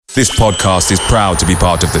This podcast is proud to be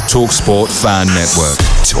part of the TalkSport Fan Network.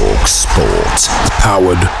 TalkSport.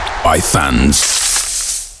 Powered by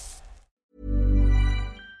fans.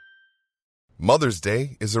 Mother's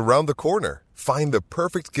Day is around the corner. Find the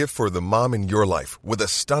perfect gift for the mom in your life with a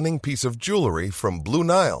stunning piece of jewelry from Blue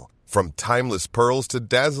Nile. From timeless pearls to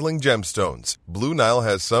dazzling gemstones, Blue Nile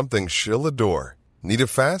has something she'll adore. Need it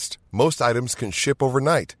fast? Most items can ship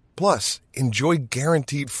overnight. Plus, enjoy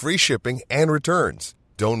guaranteed free shipping and returns.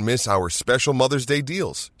 Don't miss our special Mother's Day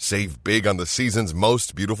deals. Save big on the season's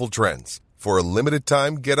most beautiful trends. For a limited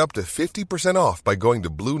time, get up to 50% off by going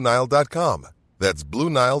to BlueNile.com. That's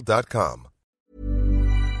BlueNile.com.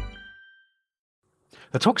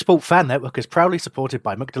 The TalkSport Fan Network is proudly supported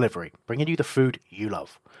by McDelivery, bringing you the food you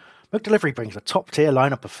love. McDelivery brings a top-tier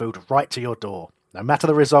lineup of food right to your door. No matter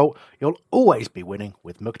the result, you'll always be winning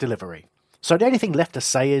with McDelivery. So the only thing left to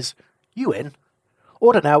say is, you in?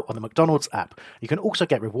 Order now on the McDonald's app. You can also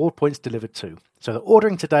get reward points delivered too. So that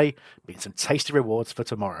ordering today means some tasty rewards for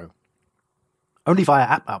tomorrow. Only via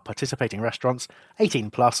app at participating restaurants. 18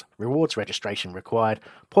 plus. Rewards registration required.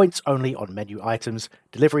 Points only on menu items.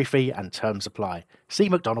 Delivery fee and terms apply. See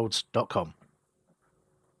mcdonalds.com.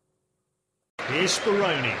 Here's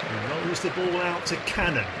Speroni, who rolls the ball out to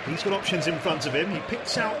Cannon. He's got options in front of him. He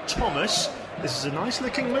picks out Thomas. This is a nice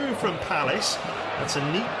looking move from Palace. That's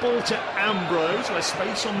a neat ball to Ambrose. There's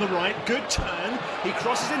space on the right. Good turn. He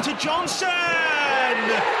crosses into Johnson. Oh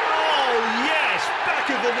yes, back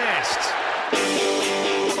of the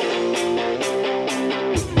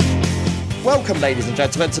nest. Welcome, ladies and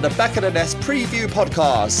gentlemen, to the Back of the Nest preview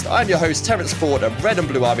podcast. I'm your host, Terence Ford of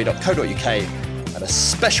redandbluearmy.co.uk, and a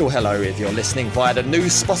special hello if you're listening via the new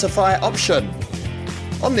Spotify option.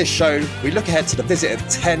 On this show, we look ahead to the visit of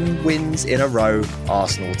 10 wins in a row,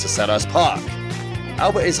 Arsenal to Selhurst Park.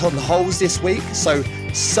 Albert is on the holes this week, so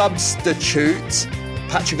substitute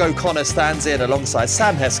Patrick O'Connor stands in alongside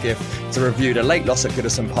Sam Hesketh to review the late loss at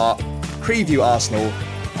Goodison Park, preview Arsenal,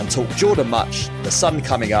 and talk Jordan Much, the sun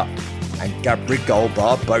coming up, and Gabriel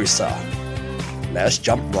Barbosa. Let us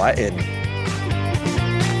jump right in.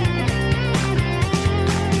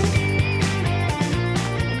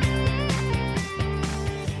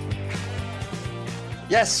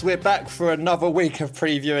 Yes, we're back for another week of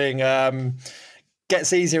previewing.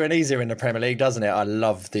 Gets easier and easier in the Premier League, doesn't it? I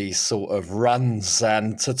love these sort of runs.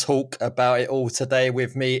 And to talk about it all today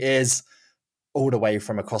with me is, all the way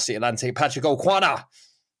from across the Atlantic, Patrick O'Connor.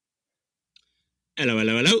 Hello,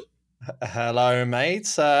 hello, hello. Hello, mate.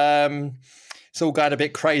 It's all going a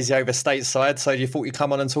bit crazy over stateside. So you thought you'd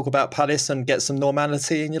come on and talk about Palace and get some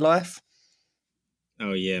normality in your life?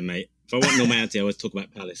 Oh, yeah, mate. If I want normality, I always talk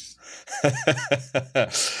about Palace.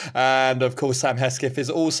 And, of course, Sam Hesketh is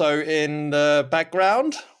also in the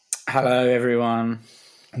background. Hello, everyone.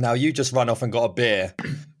 Now, you just run off and got a beer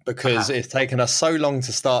because it's taken us so long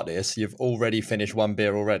to start this. You've already finished one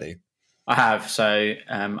beer already. I have. So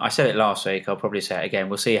I said it last week. I'll probably say it again.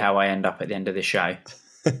 We'll see how I end up at the end of the show.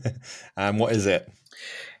 And what is it?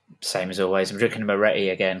 Same as always. I'm drinking a Moretti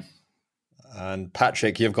again. And,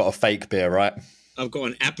 Patrick, you've got a fake beer, right? I've got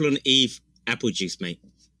an Apple and Eve apple juice, mate.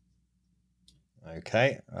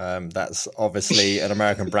 Okay. That's obviously an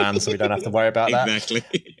American brand, so we don't have to worry about that. Exactly.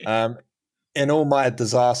 In all my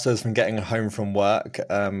disasters from getting home from work,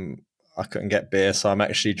 I couldn't get beer, so I'm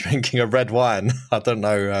actually drinking a red wine. I don't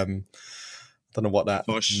know what that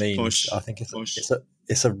means. Posh, I think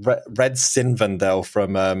it's a red Zinfandel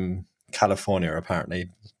from California, apparently.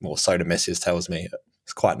 Or Soda Missus tells me.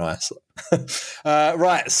 It's quite nice.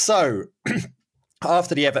 Right, so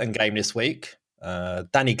after the Everton game this week,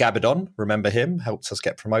 Danny Gabardon, remember him, helped us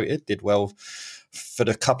get promoted, did well for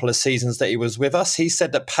the couple of seasons that he was with us. He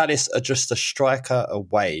said that Palace are just a striker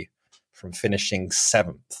away from finishing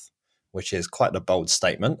 7th, which is quite a bold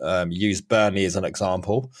statement. Used Burnley as an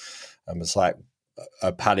example. It's like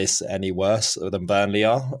Palace any worse than Burnley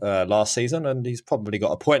are last season, and he's probably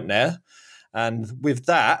got a point there. And with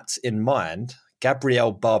that in mind,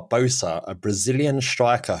 Gabriel Barbosa, a Brazilian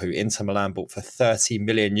striker who Inter Milan bought for 30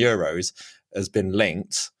 million euros, has been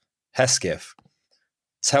linked. Hesketh,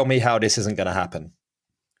 tell me how this isn't going to happen.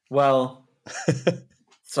 Well,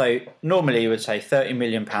 so normally you would say £30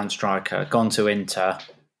 million striker, gone to Inter,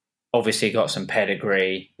 obviously got some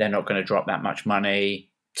pedigree. They're not going to drop that much money.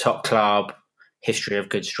 Top club, history of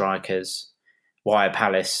good strikers. Why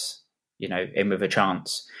Palace, in with a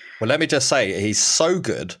chance? Well, let me just say, he's so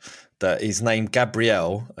good that his name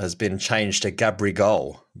Gabriel has been changed to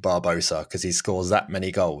Gabriel Barbosa because he scores that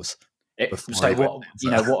many goals.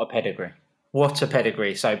 What a pedigree. What a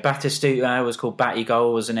pedigree. So Batistuta was called Batty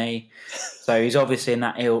Goal, wasn't he? So he's obviously in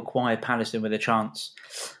that ilk. Why Palace in with a chance?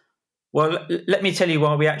 Well, let me tell you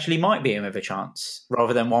why we actually might be in with a chance,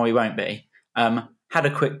 rather than why we won't be. Had a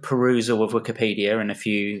quick perusal of Wikipedia and a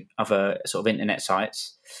few other sort of internet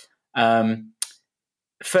sites. £30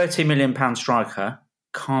 million striker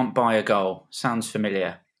can't buy a goal. Sounds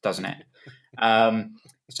familiar, doesn't it?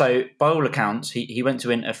 So by all accounts, he went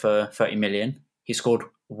to Inter for 30 million. He scored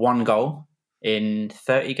 1 goal in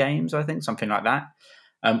 30 games, I think, something like that.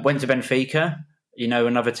 Went to Benfica,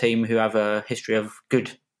 another team who have a history of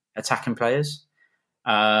good attacking players.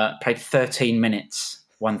 Played 13 minutes,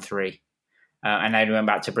 1-3. And then he went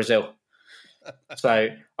back to Brazil. So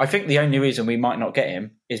I think the only reason we might not get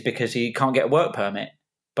him is because he can't get a work permit.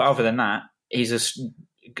 But other than that, he's a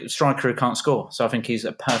striker who can't score. So I think he's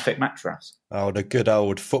a perfect match for us. Oh, the good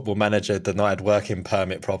old Football Manager denied working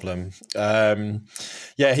permit problem.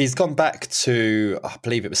 He's gone back to, I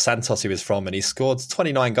believe it was Santos he was from, and he scored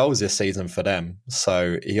 29 goals this season for them.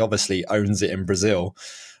 So he obviously owns it in Brazil.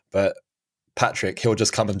 But Patrick, he'll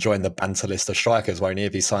just come and join the banter list of strikers, won't he,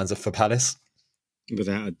 if he signs up for Palace?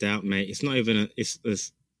 Without a doubt, mate. It's not even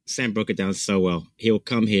Sam broke it down so well. He'll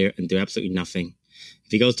come here and do absolutely nothing.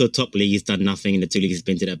 If he goes to a top league, he's done nothing in the 2 leagues he's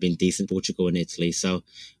been to that have been decent, Portugal and Italy. So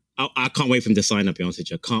I can't wait for him to sign up, to be honest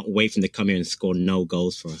with you. I can't wait for him to come here and score no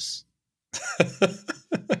goals for us.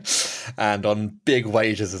 And on big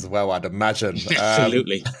wages as well, I'd imagine.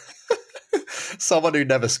 Absolutely. Someone who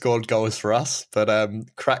never scored goals for us, but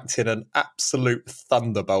cracked in an absolute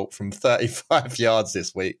thunderbolt from 35 yards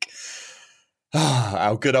this week.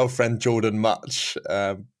 Our good old friend Jordan Much.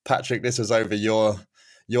 Patrick, this was over your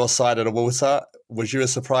side of the water. Was you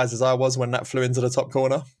as surprised as I was when that flew into the top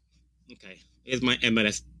corner? Okay, here's my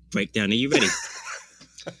MLS breakdown. Are you ready?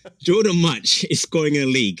 Jordan Much is scoring in a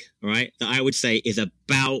league, all right, that I would say is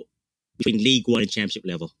about between League One and Championship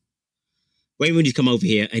level. Wayne Rooney's come over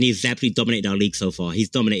here and he's absolutely dominated our league so far. He's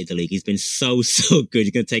dominated the league. He's been so good.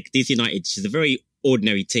 He's going to take DC United, which is a very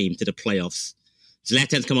ordinary team, to the playoffs.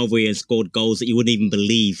 Zlatan's come over here and scored goals that you wouldn't even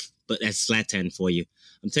believe, but that's Zlatan for you.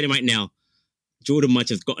 I'm telling you right now, Jordan Much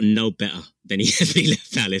has gotten no better than he has when he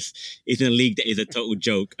left Palace. He's in a league that is a total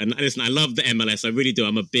joke. And listen, I love the MLS. I really do.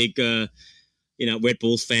 I'm a big, Red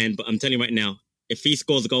Bulls fan. But I'm telling you right now, if he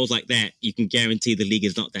scores goals like that, you can guarantee the league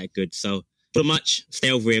is not that good. So, Jordan Much,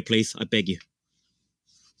 stay over here, please. I beg you.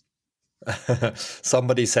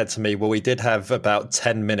 Somebody said to me, well, we did have about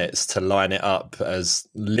 10 minutes to line it up as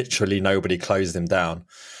literally nobody closed him down.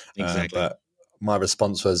 Exactly. But my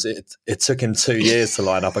response was, it took him 2 years to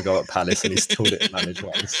line up a goal at Palace and he still didn't manage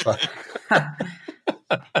one. So.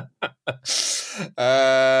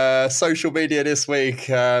 Social media this week.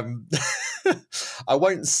 I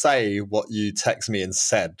won't say what you text me and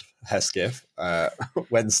said, Hesketh,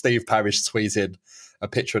 when Steve Parish tweeted a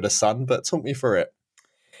picture of the sun, but talk me through it.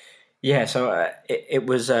 Yeah, so it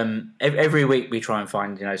was every week we try and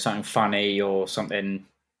find something funny or something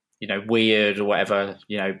weird or whatever,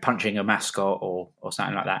 punching a mascot or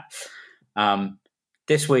something like that.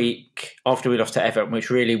 This week, after we lost to Everton, which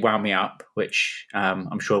really wound me up, which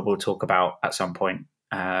I'm sure we'll talk about at some point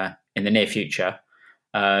in the near future,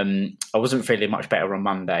 I wasn't feeling much better on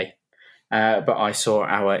Monday, but I saw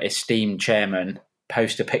our esteemed chairman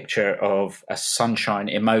post a picture of a sunshine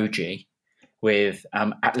emoji with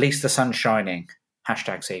at least the sun shining,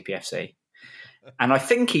 #CPFC. And I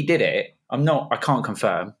think he did it. I can't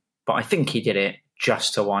confirm, but I think he did it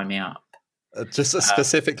just to wind me up. Just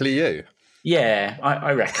specifically you? Yeah,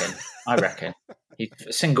 I reckon. He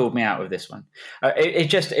singled me out with this one.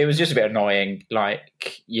 It was just a bit annoying.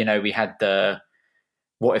 Like, we had the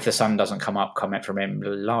 "what if the sun doesn't come up" comment from him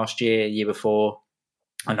last year before,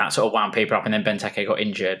 and that sort of wound people up. And then Benteke got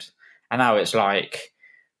injured, and now it's like,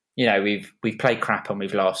 we've played crap and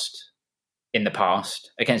we've lost in the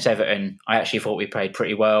past. Against Everton, I actually thought we played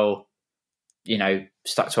pretty well.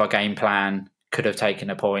 Stuck to our game plan, could have taken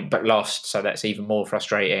a point, but lost. So that's even more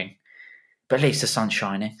frustrating. But at least the sun's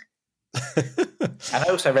shining. And I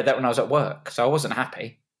also read that when I was at work, so I wasn't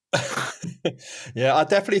happy. Yeah, I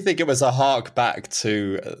definitely think it was a hark back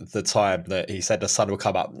to the time that he said the sun will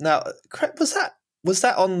come up. Now, was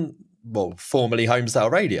that on, formerly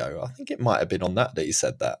Homesdale Radio? I think it might have been on that he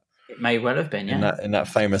said that. It may well have been, yeah. In that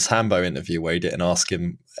famous Hambo interview where he didn't ask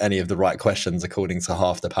him any of the right questions according to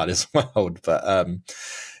half the Palace world. But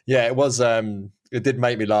it was. It did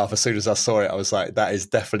make me laugh. As soon as I saw it, I was like, that is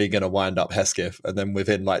definitely going to wind up Hesketh. And then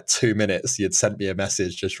within 2 minutes, he had sent me a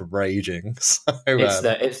message just raging. So,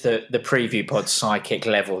 it's the preview pod psychic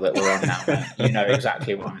level that we're on now. You know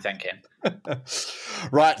exactly what I'm thinking.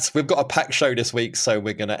 Right, we've got a packed show this week, so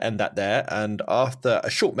we're going to end that there. And after a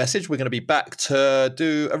short message, we're going to be back to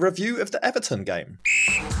do a review of the Everton game.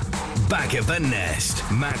 Back of the Nest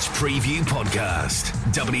Match Preview Podcast.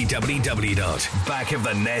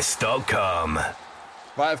 www.backofthenest.com.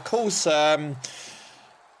 Right, of course,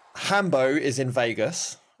 Hambo is in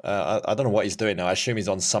Vegas. I don't know what he's doing now. I assume he's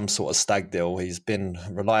on some sort of stag deal. He's been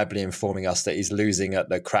reliably informing us that he's losing at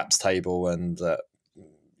the craps table and,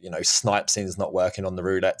 Snipesing's not working on the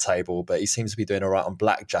roulette table, but he seems to be doing all right on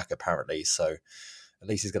blackjack apparently. So at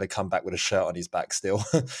least he's going to come back with a shirt on his back still.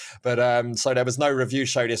 But so there was no review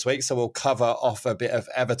show this week, so we'll cover off a bit of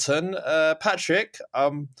Everton. Patrick,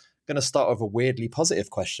 I'm going to start with a weirdly positive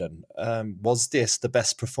question. Was this the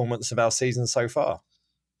best performance of our season so far?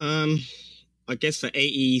 I guess for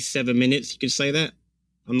 87 minutes, you could say that.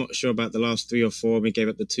 I'm not sure about the last 3 or 4. We gave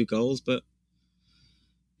up the 2 goals, but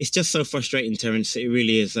it's just so frustrating, Terence. It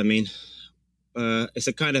really is. I mean, it's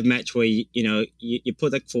a kind of match where, you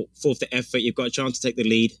put forth the effort. You've got a chance to take the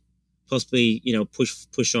lead, possibly,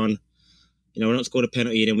 push on. We're not scored a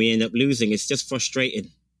penalty, then we end up losing. It's just frustrating.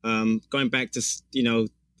 Going back to,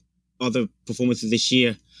 other performances this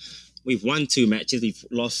year, we've won 2 matches. We've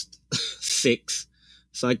lost 6.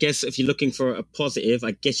 So I guess if you're looking for a positive,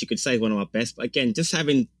 I guess you could say one of our best. But again, just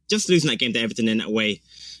losing that game to Everton in that way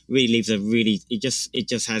really leaves it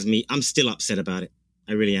just has me. I'm still upset about it.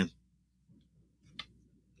 I really am.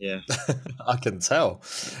 Yeah, I can tell.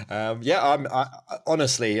 I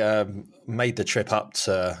honestly made the trip up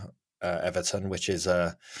to Everton, which is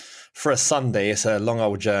for a Sunday. It's a long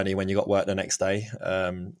old journey when you got work the next day,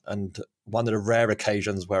 and one of the rare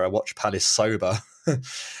occasions where I watched Palace sober.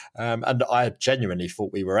 And I genuinely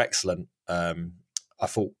thought we were excellent. I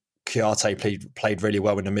thought Kouyaté played really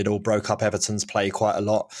well in the middle, broke up Everton's play quite a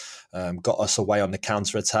lot, got us away on the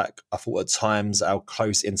counter-attack. I thought at times our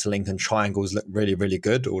close interlink and triangles looked really, really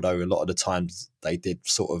good, although a lot of the times they did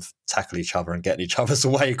sort of tackle each other and get each other's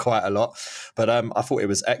away quite a lot. But I thought it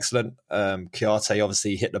was excellent. Kouyaté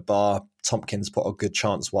obviously hit the bar. Tompkins put a good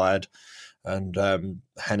chance wide. And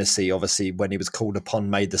Hennessy, obviously, when he was called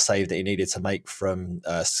upon, made the save that he needed to make from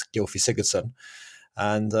Gylfi Sigurdsson.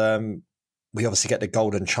 And we obviously get the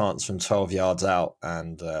golden chance from 12 yards out,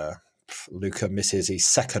 and Luca misses his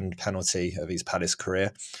second penalty of his Palace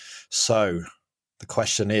career. So the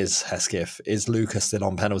question is, Hesketh, is Luca still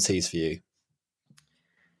on penalties for you?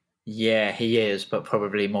 Yeah, he is, but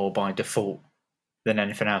probably more by default than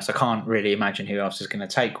anything else. I can't really imagine who else is going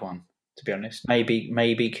to take one, to be honest. Maybe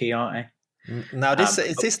Kouyaté. Now, is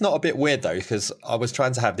this not a bit weird, though? Because I was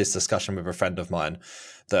trying to have this discussion with a friend of mine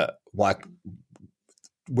that why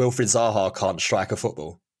Wilfried Zaha can't strike a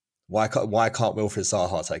football. Why can't Wilfried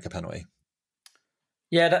Zaha take a penalty?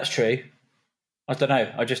 Yeah, that's true. I don't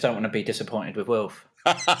know. I just don't want to be disappointed with Wilf.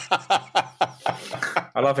 I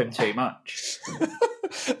love him too much.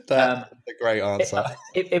 That's a great answer.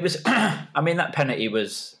 It was, I mean, that penalty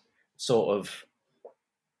was sort of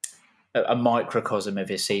a microcosm of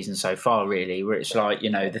his season so far, really, where it's like,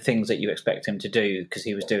 the things that you expect him to do, because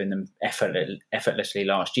he was doing them effortlessly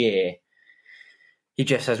last year, he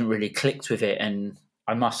just hasn't really clicked with it. And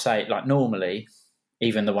I must say, like, normally,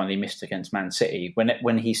 even the one he missed against Man City,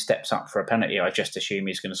 when he steps up for a penalty, I just assume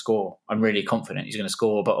he's going to score. I'm really confident he's going to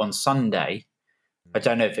score. But on Sunday, I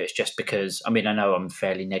don't know if it's just because, I know I'm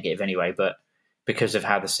fairly negative anyway, but because of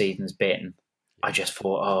how the season's been, I just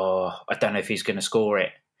thought, I don't know if he's going to score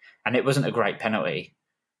it. And it wasn't a great penalty.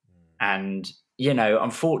 And,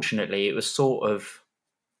 unfortunately, it was sort of,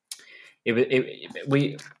 I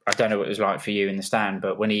don't know what it was like for you in the stand,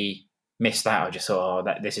 but when he missed that, I just thought,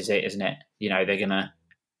 this is it, isn't it? They're gonna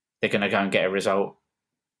go and get a result,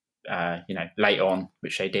 late on,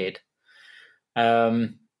 which they did. So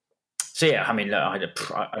yeah, look,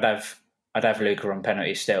 I'd have Luca on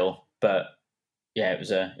penalty still, but yeah, it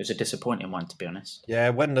was a disappointing one, to be honest. Yeah,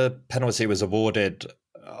 when the penalty was awarded,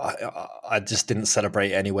 I just didn't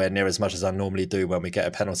celebrate anywhere near as much as I normally do when we get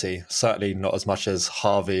a penalty. Certainly not as much as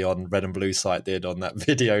Harvey on Red and Blue site did on that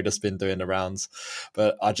video that's been doing the rounds.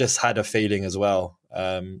 But I just had a feeling as well.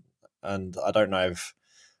 And I don't know if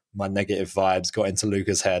my negative vibes got into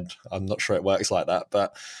Luca's head. I'm not sure it works like that.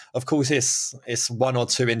 But of course, it's 1 or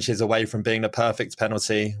 2 inches away from being the perfect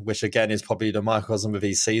penalty, which again is probably the microcosm of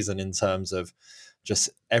his season in terms of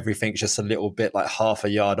just everything's just a little bit like half a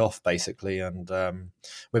yard off, basically. And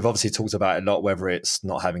we've obviously talked about it a lot, whether it's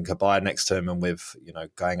not having Kabay next to him and with,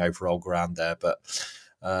 going over old ground there. But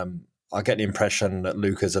I get the impression that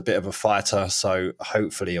Luca's a bit of a fighter, so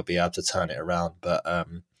hopefully he'll be able to turn it around. But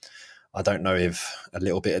I don't know if a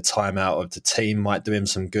little bit of time out of the team might do him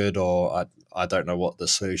some good, or I don't know what the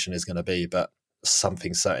solution is going to be, but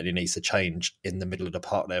something certainly needs to change in the middle of the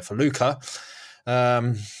park there for Luca.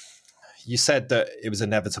 You said that it was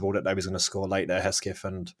inevitable that they was going to score late there, Hesketh,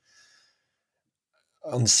 and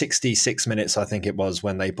on 66 minutes, I think it was,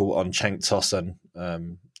 when they brought on Cenk Tosun.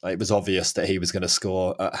 It was obvious that he was going to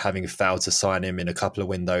score, having failed to sign him in a couple of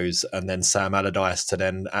windows, and then Sam Allardyce to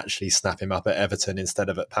then actually snap him up at Everton instead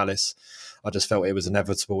of at Palace. I just felt it was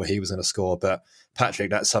inevitable he was going to score. But Patrick,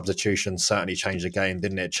 that substitution certainly changed the game,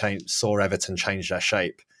 didn't it? Saw Everton change their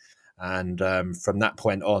shape. And from that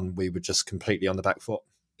point on, we were just completely on the back foot.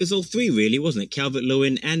 It was all three, really, wasn't it?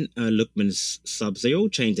 Calvert-Lewin and Lookman's subs, they all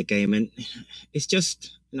changed the game. And it's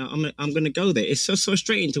just, I'm going to go there. It's so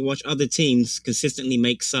frustrating to watch other teams consistently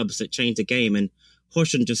make subs that change the game, and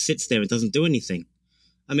Hodgson just sits there and doesn't do anything.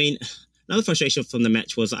 I mean, another frustration from the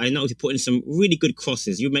match was I noticed he put in some really good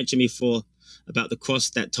crosses. You mentioned before about the cross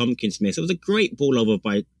that Tompkins missed. It was a great ball over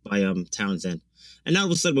by Townsend. And now all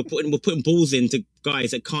of a sudden we're putting balls into guys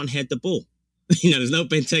that can't head the ball. There's no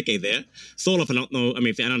Benteke there. Sorloth, I don't know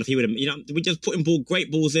if he would have, we're just putting great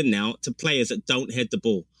balls in now to players that don't head the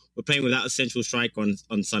ball. We're playing without a central striker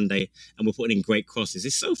on Sunday, and we're putting in great crosses.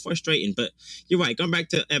 It's so frustrating, but you're right. Going back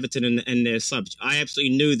to Everton and their subs, I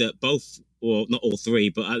absolutely knew that both, or not all three,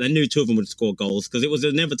 but I knew two of them would score goals, because it was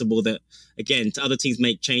inevitable that, again, other teams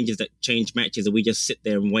make changes that change matches, and we just sit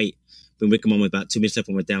there and wait when Wycombe on with about 2 minutes left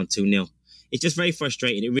when we're down 2-0. It's just very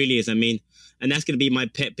frustrating. It really is. I mean, and that's going to be my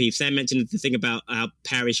pet peeve. Sam mentioned the thing about how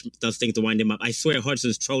Parrish does things to wind him up. I swear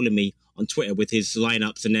Hodgson's trolling me on Twitter with his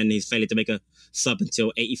lineups and then his failure to make a sub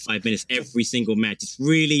until 85 minutes every single match. It's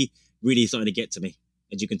really, really starting to get to me,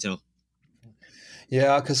 as you can tell.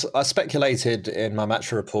 Yeah, because I speculated in my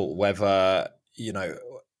match report whether, if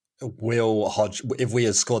we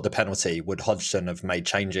had scored the penalty, would Hodgson have made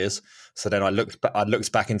changes? So then I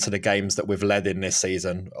looked back into the games that we've led in this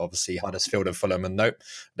season, obviously Huddersfield and Fulham, and nope,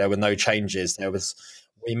 there were no changes.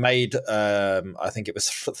 We made, I think it was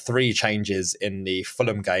 3 changes in the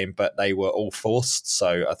Fulham game, but they were all forced.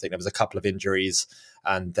 So I think there was a couple of injuries,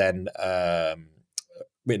 and then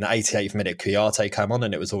in the 88th minute, Kouyaté came on,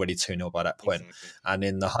 and it was already 2-0 by that point. Exactly. And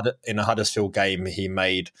in the Huddersfield game, he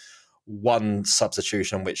made one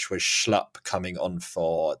substitution, which was Schlupp coming on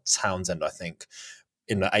for Townsend, I think,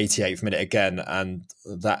 in the 88th minute again, and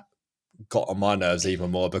that got on my nerves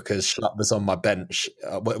even more because Schlupp was on my bench,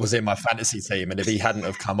 was in my fantasy team, and if he hadn't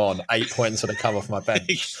have come on, 8 points would have come off my bench.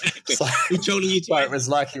 Exactly. So, it was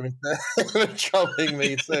like he was trolling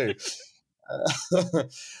me too.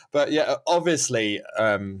 But yeah, obviously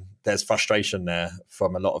there's frustration there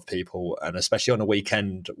from a lot of people, and especially on a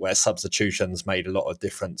weekend where substitutions made a lot of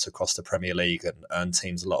difference across the Premier League and earned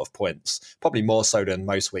teams a lot of points, probably more so than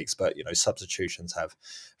most weeks, but substitutions have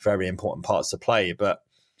very important parts to play. But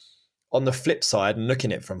on the flip side, and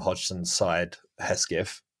looking at it from Hodgson's side,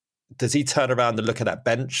 Hesketh, does he turn around and look at that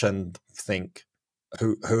bench and think,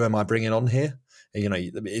 who am I bringing on here?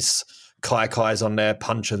 It's Kai's on there,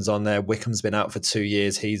 Punchin's on there, Wycombe's been out for 2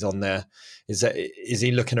 years, he's on there. Is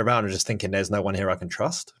he looking around and just thinking there's no one here I can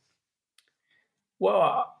trust?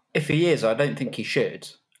 Well, if he is, I don't think he should.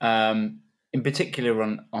 In particular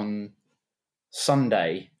on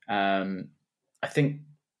Sunday, I think,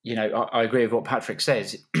 I agree with what Patrick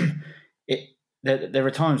says. There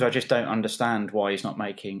are times I just don't understand why he's not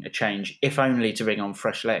making a change, if only to bring on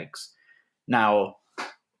fresh legs. Now,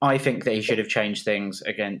 I think that he should have changed things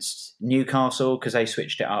against Newcastle because they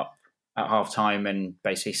switched it up at half-time and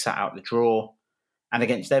basically sat out the draw. And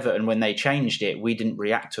against Everton, when they changed it, we didn't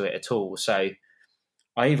react to it at all. So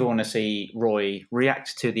I either want to see Roy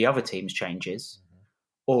react to the other team's changes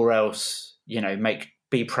or else,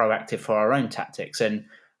 be proactive for our own tactics. And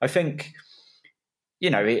I think,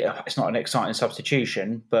 it's not an exciting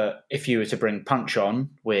substitution, but if you were to bring Punch on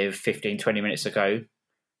with 15, 20 minutes to go,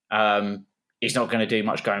 he's not going to do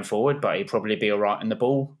much going forward, but he'd probably be all right in the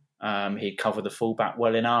ball. He'd cover the fullback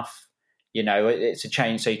well enough. It's a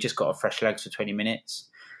change, so he's just got a fresh legs for 20 minutes.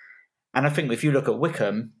 And I think if you look at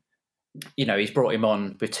Wycombe, he's brought him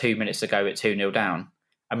on with 2 minutes to go at 2-0 down.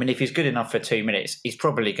 I mean, if he's good enough for 2 minutes, he's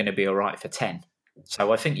probably going to be all right for 10.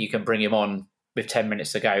 So I think you can bring him on with 10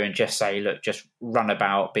 minutes to go and just say, look, just run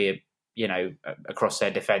about, across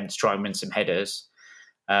their defence, try and win some headers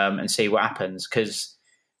and see what happens. Because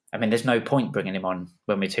I mean, there's no point bringing him on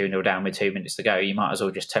when we're 2-0 down with 2 minutes to go. You might as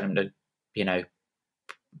well just tell him to,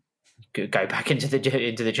 go back into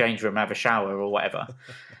the change room, have a shower or whatever.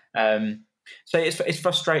 So it's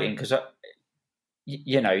frustrating because,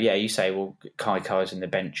 you say, well, Kai's on the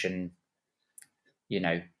bench and,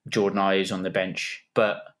 Jordan Ayew on the bench.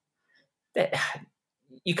 But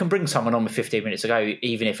you can bring someone on with 15 minutes to go,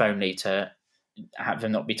 even if only to have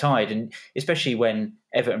them not be tired. And especially when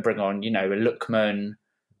Everton bring on, a Lookman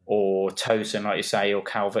or Tosun, like you say, or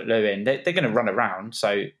Calvert-Lewin, they're going to run around.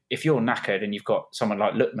 So if you're knackered and you've got someone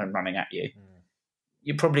like Lookman running at you,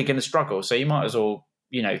 you're probably going to struggle. So you might as well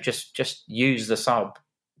just use the sub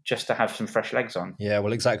just to have some fresh legs on. Yeah,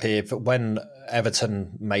 well, exactly. When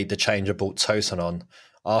Everton made the change and brought Tosin on,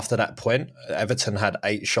 after that point, Everton had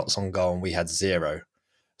 8 shots on goal and we had 0.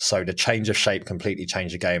 So the change of shape completely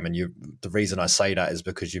changed the game. And the reason I say that is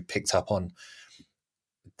because you picked up on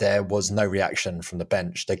there was no reaction from the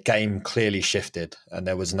bench. The game clearly shifted and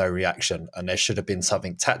there was no reaction. And there should have been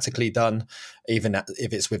something tactically done, even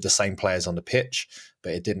if it's with the same players on the pitch,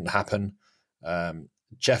 but it didn't happen.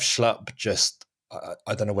 Jeff Schlupp just,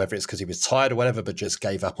 I don't know whether it's because he was tired or whatever, but just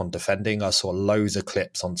gave up on defending. I saw loads of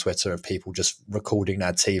clips on Twitter of people just recording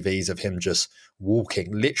their TVs of him just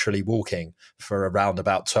literally walking for around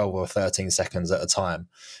about 12 or 13 seconds at a time,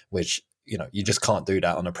 which, you just can't do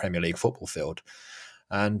that on a Premier League football field.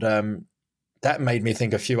 And that made me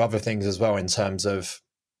think a few other things as well in terms of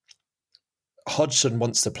Hodgson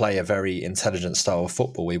wants to play a very intelligent style of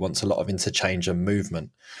football. He wants a lot of interchange and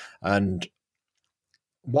movement. And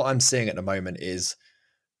what I'm seeing at the moment is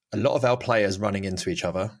a lot of our players running into each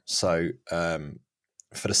other. So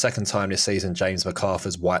for the second time this season, James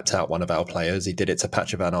McArthur's wiped out one of our players. He did it to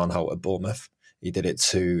Patrick Van Aanholt at Bournemouth. He did it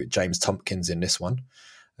to James Tompkins in this one.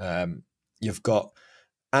 You've got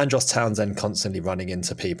Andros Townsend constantly running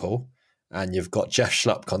into people, and you've got Jeff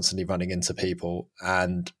Schlupp constantly running into people,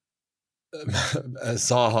 and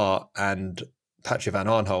Zaha and Patrick Van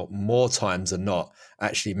Aanholt more times than not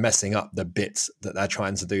actually messing up the bits that they're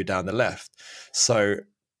trying to do down the left. So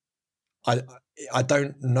I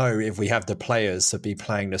don't know if we have the players to be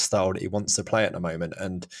playing the style that he wants to play at the moment.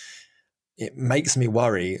 And it makes me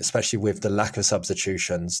worry, especially with the lack of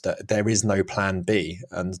substitutions, that there is no plan B.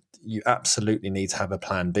 And you absolutely need to have a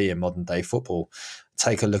plan B in modern day football.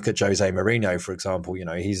 Take a look at Jose Mourinho, for example.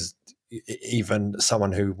 He's even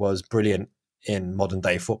someone who was brilliant in modern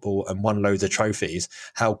day football and won loads of trophies,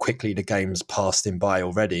 how quickly the game's passed him by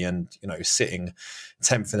already. And, sitting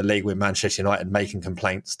 10th in the league with Manchester United, making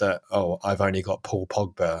complaints that, I've only got Paul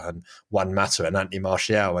Pogba and Juan Mata and Anthony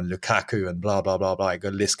Martial and Lukaku and blah, blah, blah, blah.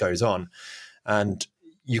 The list goes on. And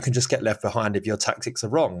you can just get left behind if your tactics are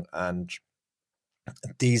wrong. And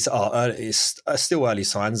these are still early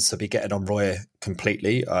signs to be getting on Roy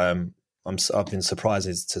completely. I've been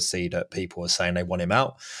surprised to see that people are saying they want him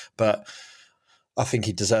out, but I think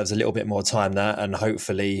he deserves a little bit more time there, and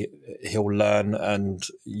hopefully he'll learn. And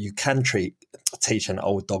you can teach an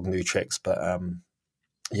old dog new tricks, but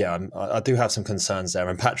I do have some concerns there.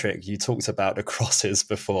 And Patrick, you talked about the crosses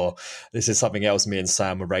before. This is something else me and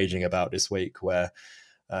Sam were raging about this week, where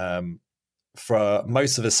for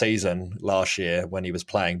most of the season last year when he was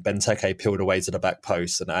playing, Benteke peeled away to the back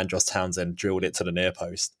post and Andros Townsend drilled it to the near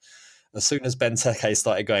post. As soon as Benteke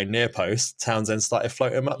started going near post, Townsend started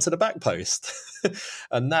floating him up to the back post.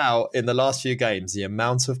 And now, in the last few games, the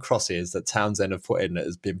amount of crosses that Townsend have put in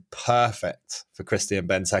has been perfect for Christian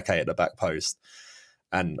Benteke at the back post.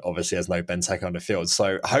 And obviously, there's no Benteke on the field.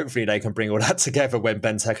 So hopefully they can bring all that together when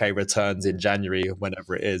Benteke returns in January,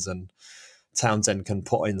 whenever it is. And Townsend can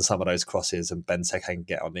put in some of those crosses and Benteke can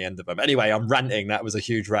get on the end of them. Anyway, I'm ranting. That was a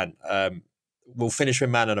huge rant. We'll finish with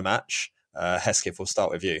man of the match. Hesketh, we'll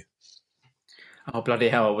start with you. Oh, bloody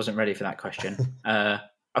hell, I wasn't ready for that question.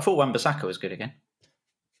 I thought Wan-Bissaka was good again.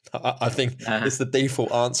 I think it's the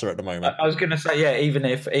default answer at the moment. I was going to say, yeah, even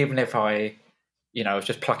if I, I was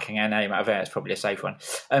just plucking a name out of air, it's probably a safe one.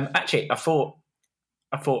 Actually, I thought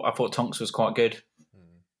Tonks was quite good,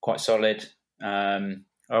 quite solid.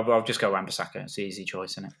 I'll just go Wan-Bissaka. It's the easy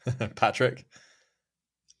choice, isn't it? Patrick?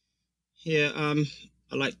 Yeah,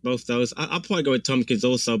 I like both those. I'll probably go with Tompkins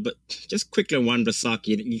also, but just quickly on Wan-Bissaka,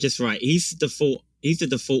 you're just right. He's the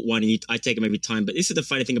default one, and I take him every time. But this is the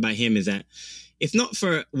funny thing about him is that if not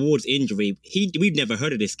for Ward's injury, we've never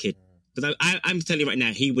heard of this kid. Because I'm telling you right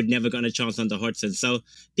now, he would never gotten a chance under Hodgson. So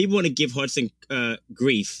people want to give Hodgson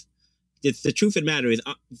grief. The truth of the matter is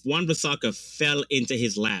Wan-Bissaka fell into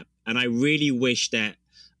his lap. And I really wish that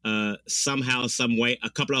somehow, some way, a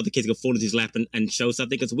couple of other kids could fall into his lap and show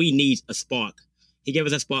something, because we need a spark. He gave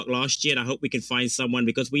us that spark last year, and I hope we can find someone,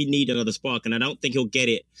 because we need another spark. And I don't think he'll get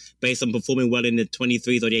it based on performing well in the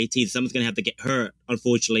 23s or the 18s. Someone's going to have to get hurt,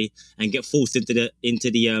 unfortunately, and get forced into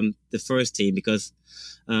the first team. Because,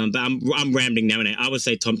 but I'm rambling now. And I would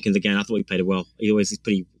say Tompkins again. I thought he played it well. He's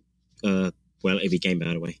pretty well every game,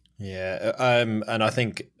 by the way. Yeah, and I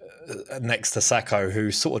think next to Sacco,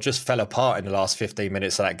 who sort of just fell apart in the last 15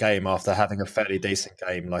 minutes of that game after having a fairly decent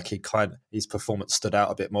game, like his performance stood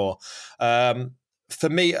out a bit more. For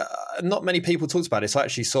me, not many people talked about it. So I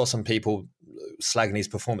actually saw some people slagging his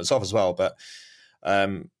performance off as well. But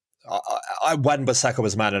Wan-Bissaka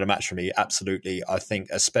was man of the match for me, absolutely. I think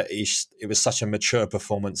it was such a mature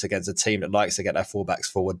performance against a team that likes to get their fullbacks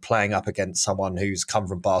forward, playing up against someone who's come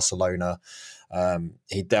from Barcelona.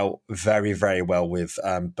 He dealt very, very well with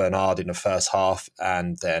Bernard in the first half,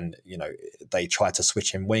 and then they tried to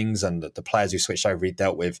switch him wings, and the players who switched over he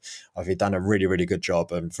dealt with. He'd done a really, really good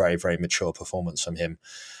job and very, very mature performance from him.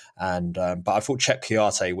 And but I thought Cheikhou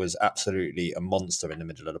Kouyaté was absolutely a monster in the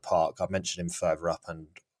middle of the park. I mentioned him further up, and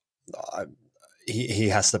he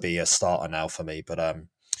has to be a starter now for me. But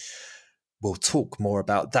we'll talk more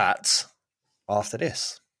about that after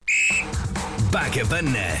this. Back of the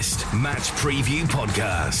Nest Match Preview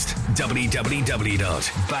Podcast.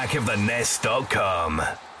 www.backofthenest.com.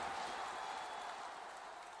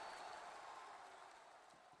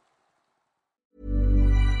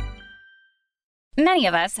 Many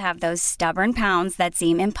of us have those stubborn pounds that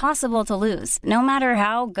seem impossible to lose, no matter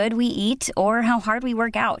how good we eat or how hard we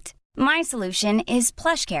work out. My solution is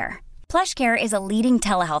PlushCare. PlushCare is a leading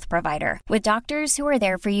telehealth provider with doctors who are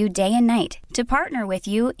there for you day and night to partner with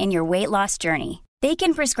you in your weight loss journey. They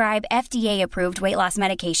can prescribe FDA-approved weight loss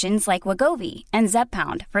medications like Wegovy and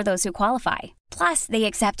Zepbound for those who qualify. Plus, they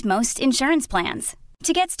accept most insurance plans.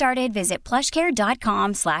 To get started, visit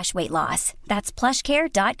plushcare.com/weightloss. That's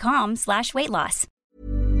plushcare.com/weightloss.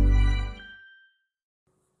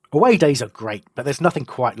 Away days are great, but there's nothing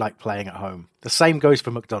quite like playing at home. The same goes for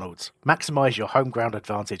McDonald's. Maximise your home ground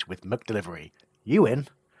advantage with McDelivery. You in?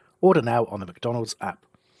 Order now on the McDonald's app.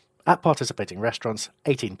 At participating restaurants,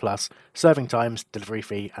 18 plus, serving times, delivery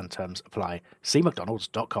fee and terms apply. See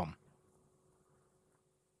mcdonalds.com.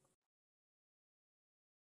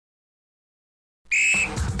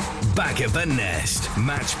 Back of the Nest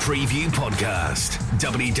Match Preview Podcast.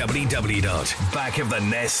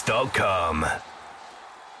 www.backofthenest.com.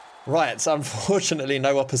 Right, so unfortunately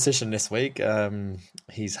no opposition this week.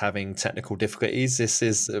 He's having technical difficulties. This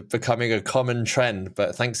is becoming a common trend,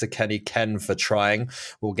 but thanks to Kenny Ken for trying.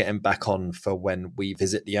 We'll get him back on for when we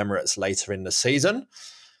visit the Emirates later in the season.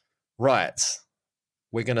 Right,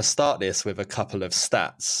 we're going to start this with a couple of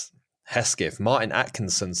stats. Hesketh, Martin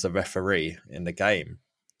Atkinson's the referee in the game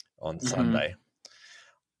on Sunday.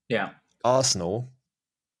 Yeah. Arsenal,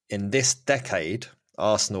 in this decade,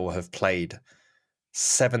 Arsenal have played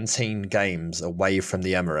 17 games away from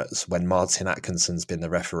the Emirates when Martin Atkinson's been the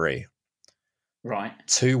referee. Right.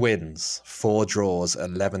 2 wins, 4 draws,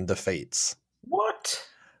 11 defeats. What?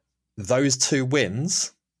 Those 2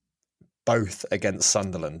 wins, both against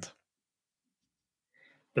Sunderland.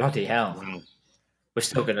 Bloody hell. Wow. We're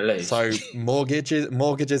still going to lose. So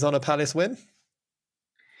mortgages on a Palace win?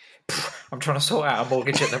 I'm trying to sort out a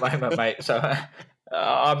mortgage at the moment, mate. So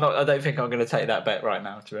I don't think I'm going to take that bet right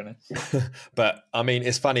now, to be honest. But I mean,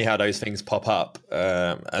 it's funny how those things pop up.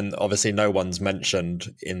 And obviously no one's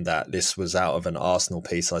mentioned in that. This was out of an Arsenal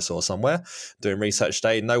piece I saw somewhere doing research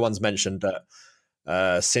today. No one's mentioned that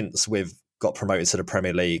since we've got promoted to the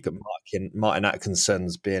Premier League, Martin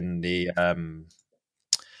Atkinson's been the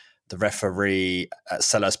referee at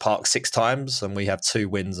Selhurst Park 6 times, and we have 2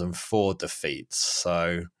 wins and 4 defeats.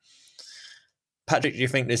 So, Patrick, do you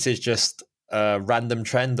think this is just a random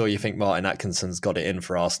trend, or you think Martin Atkinson's got it in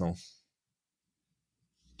for Arsenal?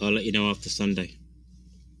 I'll let you know after Sunday.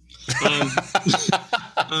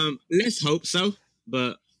 Let's hope so.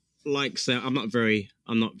 But like I said, I'm not very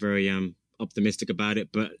optimistic about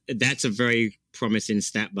it. But that's a very promising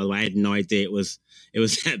stat. By the way, I had no idea it was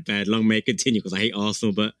that bad. Long may it continue, because I hate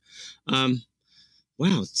Arsenal. But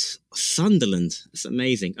wow, Sunderland, that's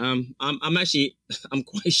amazing. I'm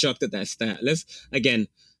quite shocked at that stat.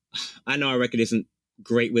 I know our record isn't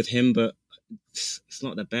great with him, but it's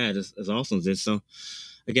not that bad as Arsenal's is. So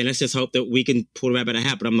again, let's just hope that we can pull the rabbit out of the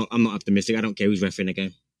hat. But I'm not optimistic. I don't care who's refereeing the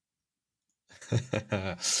game.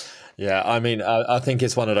 Yeah, I mean, I think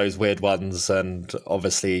it's one of those weird ones, and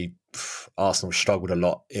obviously Arsenal struggled a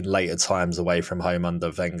lot in later times away from home under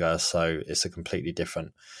Wenger, so it's a completely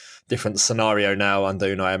different scenario now under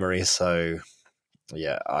Unai Emery. So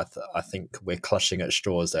yeah, I think we're clutching at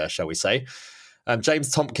straws there, shall we say. James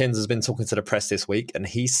Tompkins has been talking to the press this week, and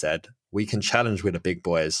he said we can challenge with the big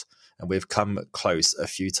boys, and we've come close a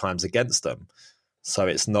few times against them. So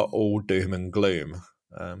it's not all doom and gloom.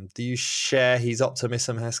 Do you share his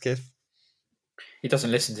optimism, Hesketh? He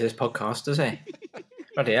doesn't listen to this podcast, does he?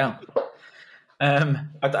 Bloody hell. I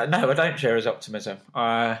don't share his optimism.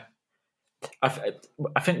 I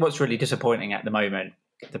think what's really disappointing at the moment,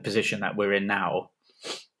 the position that we're in now,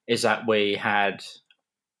 is that we had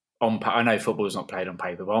I know football's not played on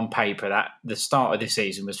paper, but on paper that the start of this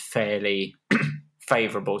season was fairly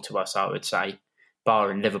favourable to us, I would say,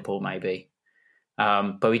 barring Liverpool maybe.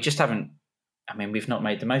 But we just haven't I mean, we've not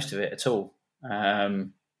made the most of it at all.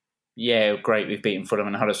 Yeah, great, we've beaten Fulham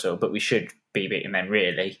and Huddersfield, but we should be beating them,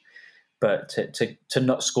 really. But to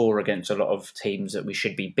not score against a lot of teams that we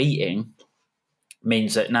should be beating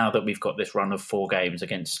means that now that we've got this run of 4 games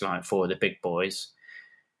against like 4 of the big boys,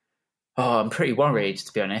 I'm pretty worried,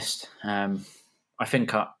 to be honest. I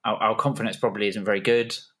think our confidence probably isn't very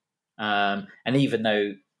good. And even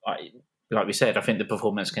though, like we said, I think the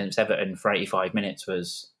performance against Everton for 85 minutes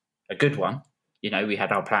was a good one. You know, we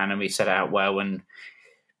had our plan and we set it out well. And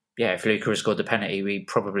yeah, if Luka had scored the penalty, we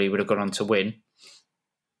probably would have gone on to win.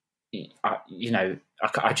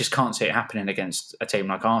 I just can't see it happening against a team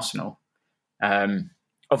like Arsenal.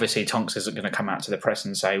 Obviously, Tonks isn't going to come out to the press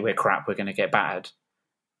and say, we're crap, we're going to get battered.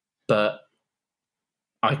 But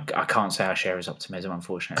I can't say I share his optimism,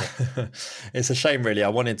 unfortunately. It's a shame, really. I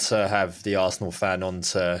wanted to have the Arsenal fan on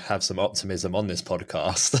to have some optimism on this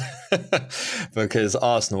podcast because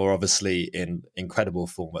Arsenal are obviously in incredible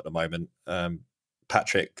form at the moment.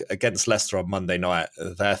 Patrick, against Leicester on Monday night,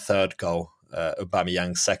 their third goal,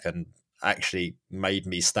 Aubameyang's second, actually made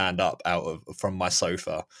me stand up from my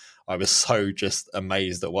sofa. I was so just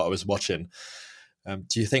amazed at what I was watching.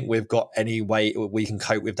 Do you think we've got any way we can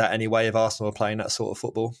cope with that anyway if Arsenal are playing that sort of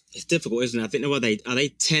football? It's difficult, isn't it? I think, are they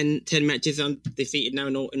 10 matches undefeated now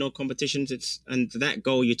in all competitions? And that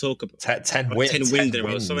goal you talk about... 10 wins. 10 wins in a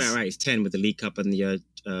row. Sorry, right, it's 10 with the League Cup and the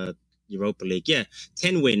Europa League. Yeah,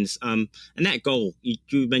 10 wins. And that goal, you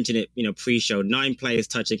mentioned it, pre-show, 9 players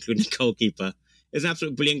touched, including the goalkeeper. It's an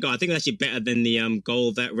absolutely brilliant goal. I think it's actually better than the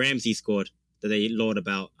goal that Ramsey scored that they laud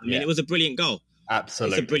about. I mean, It was a brilliant goal.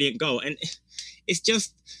 Absolutely. It's a brilliant goal. And it's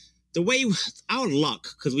just the way our luck,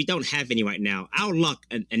 because we don't have any right now, our luck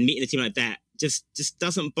and meeting a team like that just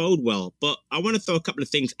doesn't bode well. But I want to throw a couple of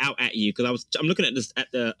things out at you because I'm looking at this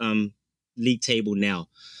at the league table now.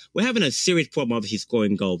 We're having a serious problem, obviously,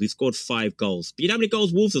 scoring goals. We've scored 5 goals. But you know how many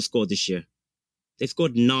goals Wolves have scored this year? They've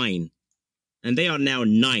scored 9. And they are now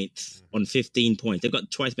 9th on 15 points. They've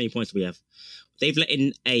got twice as many points as we have. They've let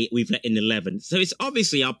in 8, we've let in 11. So it's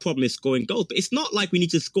obviously our problem is scoring goals, but it's not like we need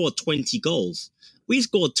to score 20 goals. We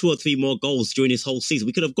scored 2 or 3 more goals during this whole season.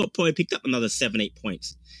 We could have probably picked up another 7-8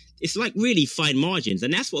 points. It's like really fine margins.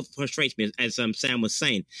 And that's what frustrates me, as Sam was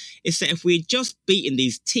saying, is that if we had just beaten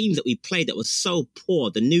these teams that we played that were so poor,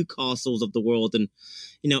 the Newcastles of the world and,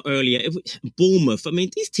 earlier, Bournemouth, I mean,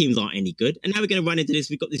 these teams aren't any good. And now we're going to run into this.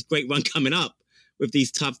 We've got this great run coming up with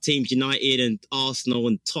these tough teams, United and Arsenal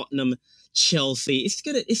and Tottenham, Chelsea. It's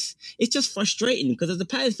just frustrating because as a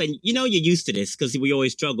Palace fan, you're used to this because we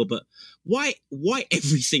always struggle. But why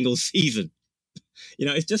every single season?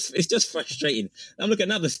 It's just frustrating. I'm looking at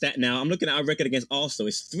another stat now. I'm looking at our record against Arsenal.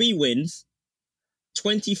 It's 3 wins,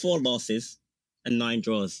 24 losses, and 9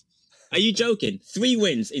 draws. Are you joking? 3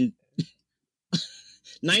 wins in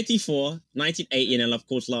 94, 1980, and of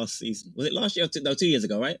course last season. Was it last year? No, 2 years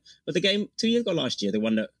ago, right? But the game 2 years ago last year, they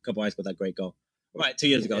won the Cup Ice with that great goal. Right, 2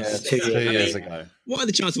 years ago. Yeah, 2 years ago. What are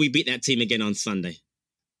the chances we beat that team again on Sunday?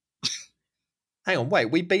 Hang on, wait.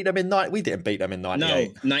 We beat them in we didn't beat them in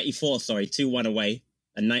 98. No, 94. Sorry, 2-1 away.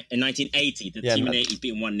 And in 1980, the team in the 80s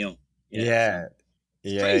beat 1-0. Yeah,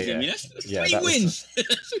 crazy. Yeah. I mean, that's 3 wins.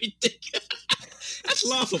 That's ridiculous. That's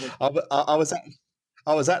laughable.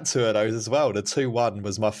 I was at 2 of those as well. The 2-1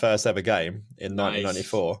 was my first ever game in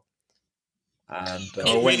 1994, and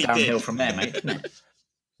it went downhill from there, mate. Didn't it?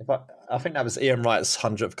 I think that was Ian Wright's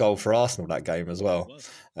 100th goal for Arsenal that game as well.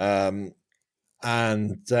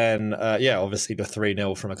 And then, obviously the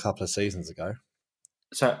 3-0 from a couple of seasons ago.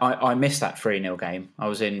 So I missed that 3-0 game. I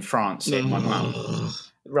was in France seeing my mum.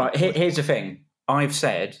 Right, here's the thing. I've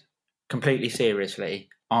said, completely seriously,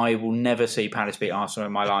 I will never see Palace beat Arsenal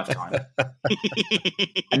in my lifetime.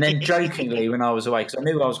 And then jokingly, when I was away, because I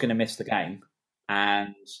knew I was going to miss the game,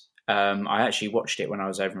 and I actually watched it when I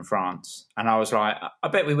was over in France, and I was like, I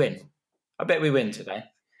bet we win. I bet we win today.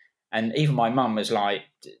 And even my mum was like,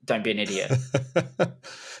 don't be an idiot.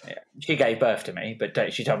 She gave birth to me,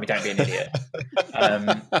 but she told me don't be an idiot.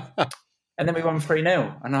 And then we won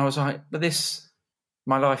 3-0. And I was like, but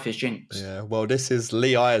my life is jinxed. Yeah, well, this is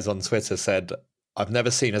Lee Ayers on Twitter said, I've never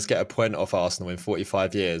seen us get a point off Arsenal in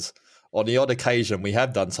 45 years. On the odd occasion we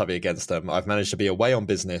have done something against them, I've managed to be away on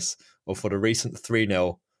business or for the recent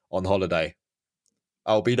 3-0 on holiday.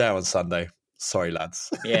 I'll be there on Sunday. Sorry, lads.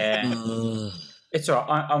 Yeah. It's all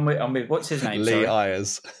right. I'm with what's his name? Lee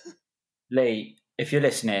Ayers. Lee, if you're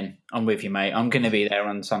listening, I'm with you, mate. I'm going to be there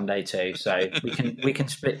on Sunday too, so we can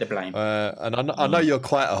split the blame. And I know you're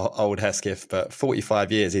quite old, Hesketh, but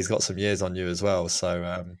 45 years, he's got some years on you as well.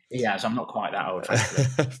 So he has. I'm not quite that old.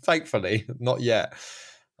 Thankfully, not yet.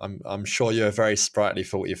 I'm sure you're a very sprightly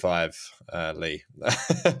 45, Lee.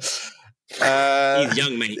 He's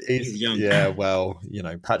young, mate. He's young. Yeah, well,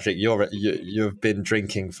 Patrick, you've been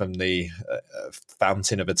drinking from the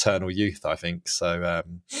fountain of eternal youth, I think. So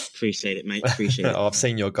appreciate it, mate. Appreciate it. I've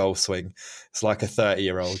seen your goal swing. It's like a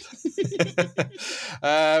 30-year-old.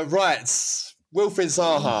 Right, Wilfried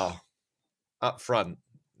Zaha up front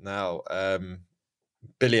now.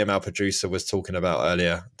 Billy, our producer, was talking about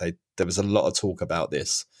earlier. There was a lot of talk about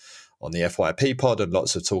this on the FYP pod, and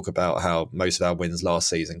lots of talk about how most of our wins last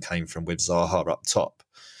season came from with Zaha up top.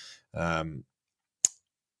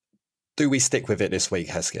 Do we stick with it this week,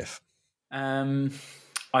 Hesketh? I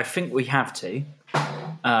think we have to,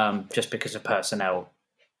 just because of personnel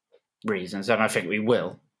reasons, and I think we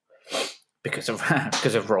will because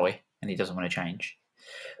of Roy, and he doesn't want to change.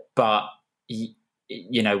 But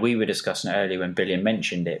we were discussing it earlier when Billy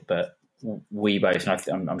mentioned it, but we both,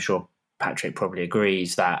 and I'm sure Patrick probably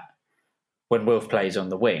agrees, that when Wilf plays on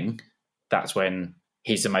the wing, that's when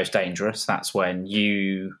he's the most dangerous. That's when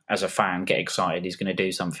you, as a fan, get excited he's going to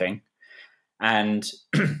do something. And,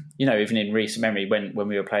 even in recent memory, when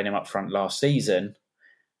we were playing him up front last season,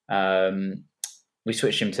 we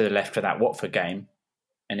switched him to the left for that Watford game,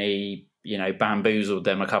 and he, bamboozled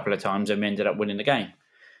them a couple of times, and we ended up winning the game.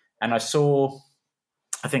 And I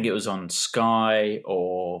think it was on Sky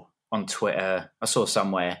or on Twitter, I saw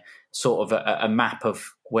somewhere sort of a map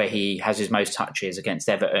of where he has his most touches against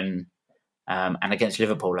Everton and against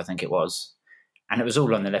Liverpool, I think it was. And it was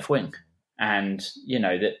all on the left wing. And,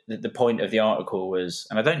 the point of the article was,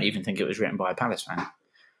 and I don't even think it was written by a Palace fan,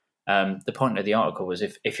 the point of the article was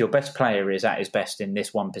if your best player is at his best in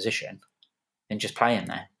this one position, then just play him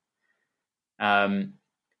there. And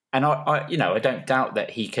I don't doubt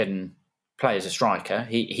that he can play as a striker.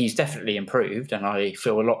 He's definitely improved, and I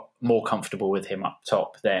feel a lot more comfortable with him up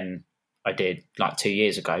top than I did like 2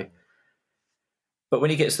 years ago. But when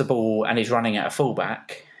he gets the ball and he's running at a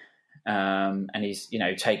fullback, and he's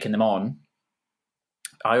taking them on,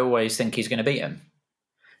 I always think he's going to beat him.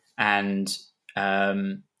 And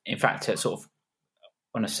in fact, sort of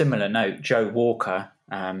on a similar note, Joe Walker,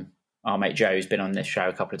 our mate Joe, who's been on this show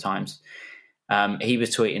a couple of times, he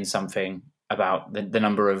was tweeting something about the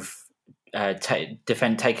number of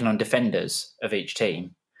taking on defenders of each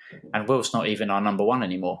team, and Will's not even our number one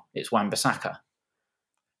anymore. It's Wan-Bissaka,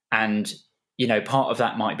 and part of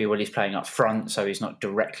that might be he's playing up front, so he's not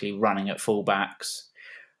directly running at fullbacks.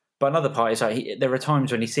 But another part is there are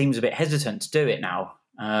times when he seems a bit hesitant to do it now,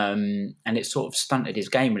 and it's sort of stunted his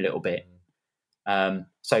game a little bit.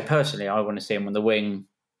 So personally, I want to see him on the wing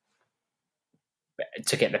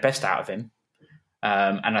to get the best out of him.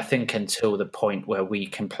 And I think until the point where we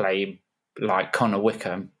can play like Connor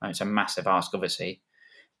Wickham, it's a massive ask, obviously,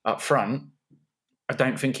 up front, I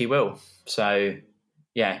don't think he will. So,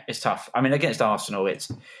 yeah, it's tough. I mean, against Arsenal,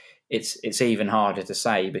 it's even harder to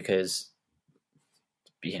say because,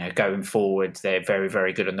 going forward, they're very,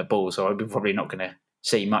 very good on the ball. So I'm probably not going to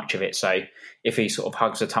see much of it. So if he sort of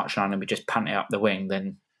hugs the touchline and we just punt it up the wing,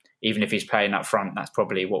 then even if he's playing up front, that's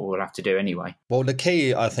probably what we'll have to do anyway. Well, the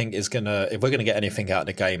key, I think, is if we're going to get anything out of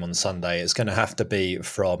the game on Sunday, it's going to have to be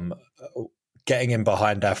from getting in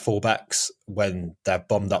behind our fullbacks when they've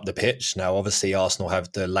bombed up the pitch. Now, obviously, Arsenal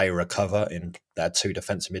have the layer of cover in their two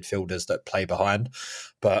defensive midfielders that play behind.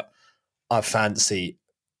 But I fancy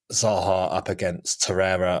Zaha up against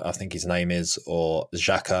Torreira, I think his name is, or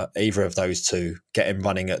Xhaka, either of those two, get him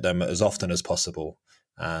running at them as often as possible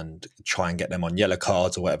and try and get them on yellow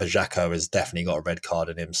cards or whatever. Xhaka has definitely got a red card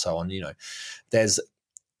in him. So on, there's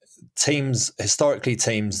historically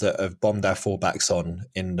teams that have bombed our fullbacks on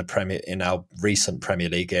in our recent Premier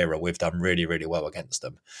League era, we've done really, really well against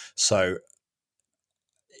them. So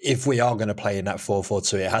if we are going to play in that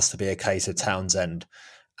 4-4-2, it has to be a case of Townsend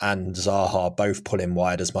and Zaha both pulling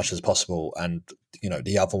wide as much as possible, and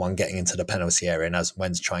the other one getting into the penalty area and as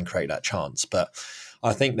when to try and create that chance. But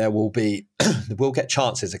I think we'll get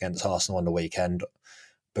chances against Arsenal on the weekend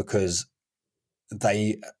because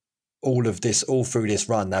all through this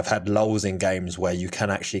run, they've had lulls in games where you can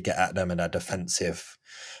actually get at them, and their defensive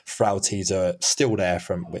frailties are still there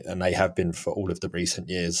and they have been for all of the recent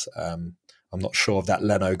years. I'm not sure of that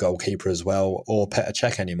Leno goalkeeper as well, or Petr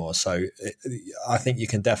Cech anymore. So I think you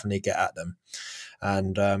can definitely get at them.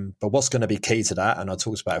 And but what's going to be key to that, and I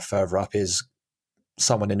talked about it further up, is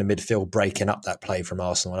someone in the midfield breaking up that play from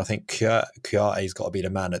Arsenal. And I think Kouyate's got to be the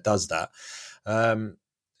man that does that.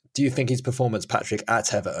 Do you think his performance, Patrick,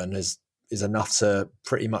 at Everton is enough to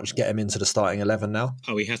pretty much get him into the starting 11 now?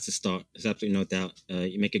 Oh, he has to start. There's absolutely no doubt.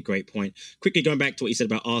 You make a great point. Quickly going back to what you said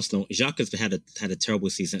about Arsenal, Xhaka's had a terrible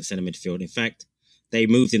season at centre midfield. In fact, they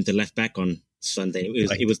moved him to left back on Sunday.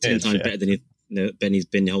 It was 10 times better than Benny's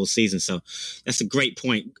been the whole season. So that's a gregreat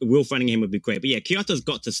point. Will Franningham would be great. But yeah, Kyoto's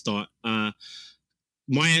got to start.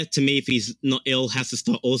 Maya, to me, if he's not ill, has to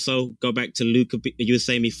start also. Go back to Luca. You were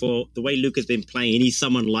saying before, the way Luca's been playing, he needs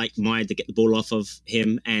someone like Maya to get the ball off of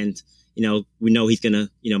him. And, we know he's going to,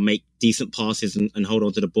 make decent passes and hold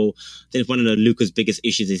on to the ball. I think one of Luca's biggest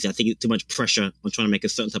issues is I think it's too much pressure on trying to make a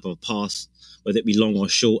certain type of a pass, whether it be long or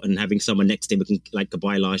short, and having someone next to him who can, like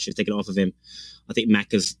Cabaye last year, take it off of him. I think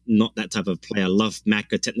Macca's not that type of player. I love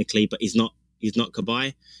Macca technically, but he's not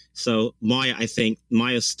Cabaye. So Maya, I think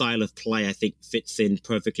Maya's style of play, I think fits in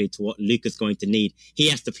perfectly to what Luca's going to need. He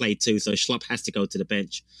has to play too, so Schlupp has to go to the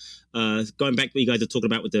bench. Going back to what you guys are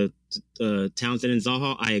talking about with the Townsend and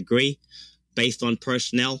Zaha, I agree. Based on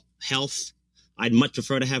personnel, health, I'd much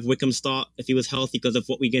prefer to have Wickham start if he was healthy because of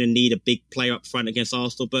what we're going to need, a big player up front against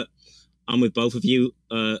Arsenal. But I'm with both of you.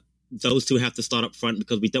 Those two have to start up front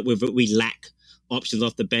because we lack options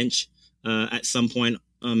off the bench. At some point,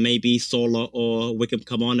 maybe Sola or Wickham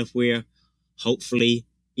come on if we're hopefully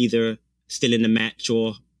either still in the match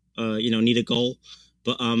or need a goal.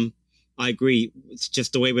 But I agree. It's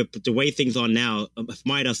just the way things are now. If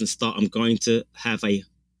Maya doesn't start, I'm going to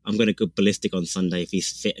go ballistic on Sunday if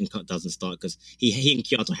he's fit and doesn't start because he and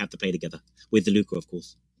Kyoto have to play together with the Luca, of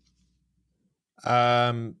course.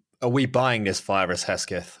 Are we buying this virus,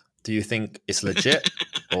 Hesketh? Do you think it's legit,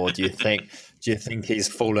 or do you think he's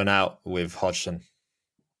fallen out with Hodgson?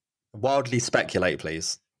 Wildly speculate,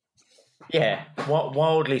 please. Yeah,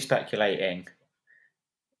 wildly speculating.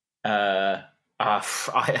 I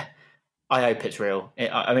hope it's real.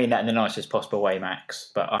 I mean that in the nicest possible way,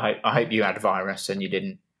 Max. But I hope you had virus and you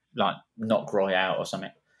didn't knock Roy out or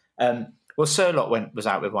something. Well, Sherlock was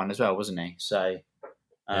out with one as well, wasn't he? So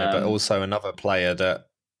yeah, but also another player that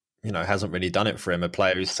hasn't really done it for him. A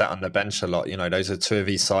player who's sat on the bench a lot. Those are two of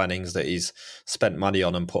his signings that he's spent money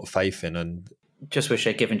on and put faith in. And just wish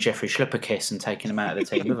they'd given Jeffrey Schlupp a kiss and taken him out of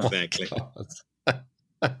the team. Exactly.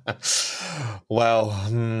 Well,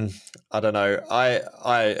 I don't know.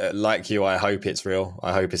 I like you. I hope it's real.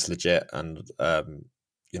 I hope it's legit. And I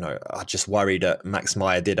just worry that Max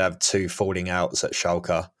Meyer did have 2 falling outs at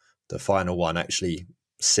Schalke. The final one actually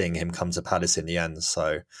seeing him come to Palace in the end.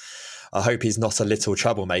 So I hope he's not a little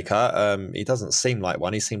troublemaker. He doesn't seem like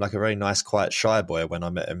one. He seemed like a very nice, quiet, shy boy when I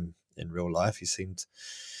met him in real life. He seemed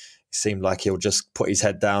like he'll just put his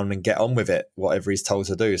head down and get on with it, whatever he's told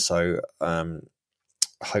to do. So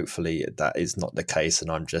hopefully that is not the case,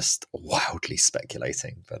 and I'm just wildly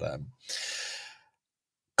speculating. But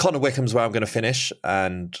Connor Wickham's where I'm going to finish,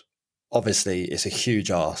 and obviously it's a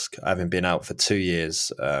huge ask. Having been out for 2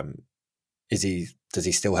 years, does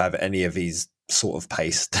he still have any of his sort of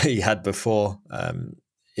pace that he had before?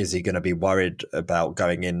 Is he going to be worried about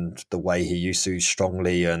going in the way he used to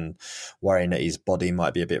strongly and worrying that his body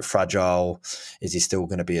might be a bit fragile? Is he still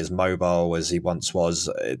going to be as mobile as he once was?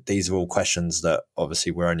 These are all questions that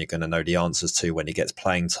obviously we're only going to know the answers to when he gets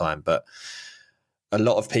playing time. But a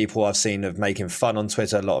lot of people I've seen of making fun on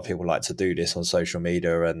Twitter. A lot of people like to do this on social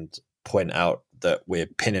media and point out that we're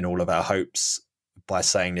pinning all of our hopes by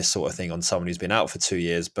saying this sort of thing on someone who's been out for 2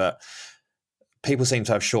 years. But people seem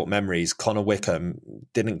to have short memories. Connor Wickham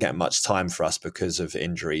didn't get much time for us because of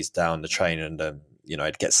injuries down the train, and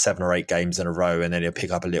he'd get 7 or 8 games in a row, and then he'll pick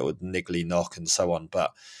up a little niggly knock and so on.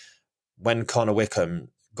 But when Connor Wickham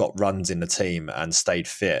got runs in the team and stayed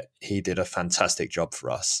fit, he did a fantastic job for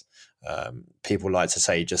us. People like to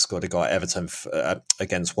say he just got a guy at Everton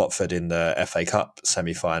against Watford in the FA Cup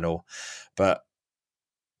semi-final, but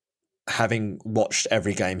having watched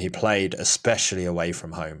every game he played, especially away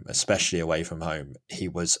from home, he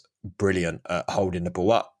was brilliant at holding the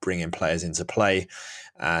ball up, bringing players into play,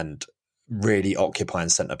 and really occupying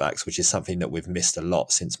centre-backs, which is something that we've missed a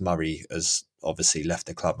lot since Murray has obviously left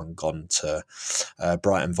the club and gone to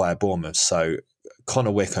Brighton via Bournemouth. So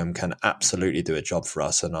Connor Wickham can absolutely do a job for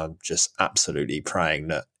us, and I'm just absolutely praying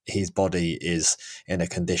that his body is in a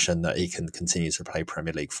condition that he can continue to play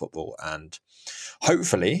Premier League football, and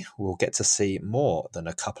hopefully we'll get to see more than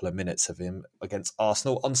a couple of minutes of him against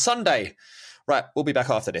Arsenal on Sunday. Right, we'll be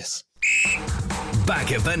back after this.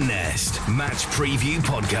 Back of the Nest Match Preview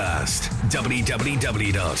Podcast.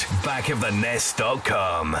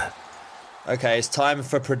 www.backofthenest.com. Okay, it's time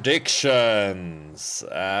for predictions.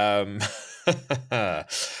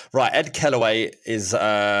 Right, Ed Kellaway is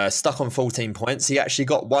stuck on 14 points. He actually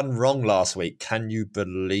got one wrong last week. Can you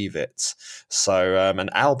believe it? So, and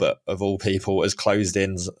Albert, of all people, has closed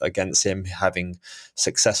in against him, having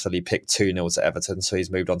successfully picked 2-0 to Everton. So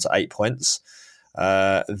he's moved on to 8 points.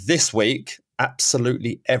 This week,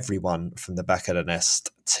 absolutely everyone from the Back of the Nest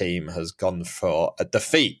team has gone for a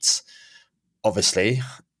defeat. Obviously,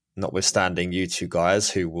 notwithstanding you two guys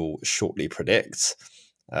who will shortly predict.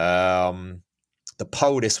 The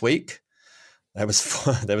poll this week, there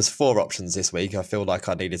was 4 options this week. I feel like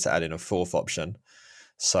I needed to add in a 4th option.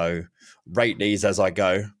 So rate these as I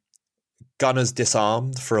go. Gunners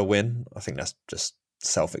disarmed for a win. I think that's just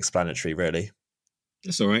self-explanatory, really.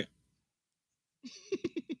 That's all right.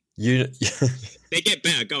 They get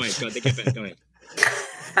better. Go ahead. They get better. Go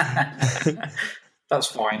ahead. That's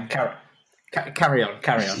fine. Carry on.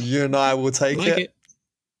 You and I will take it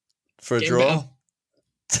for a draw.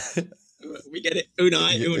 We get it.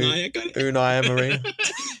 Unai. I got it. Unai Emery.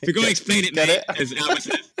 We're going to explain it, mate. As Albert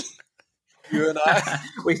said. You and I.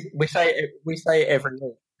 we say it every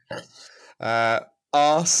week.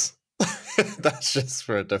 Arse. That's just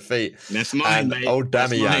for a defeat. That's mine, and mate. Old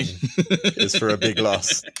Damian is for a big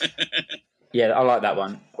loss. Yeah, I like that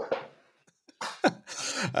one.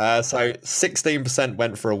 So 16%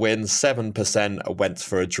 went for a win, 7% went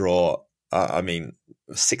for a draw.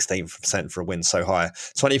 16% for a win, so high.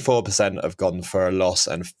 24% have gone for a loss,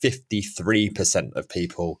 and 53% of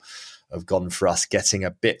people have gone for us getting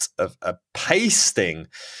a bit of a pasting,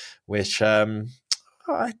 which I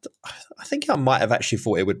think I might have actually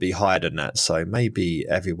thought it would be higher than that. So maybe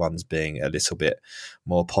everyone's being a little bit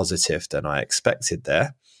more positive than I expected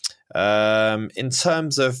there. In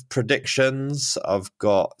terms of predictions, I've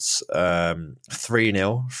got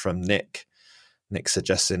 3-0 from Nick. Nick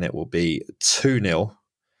suggesting it will be 2-0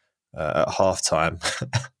 at halftime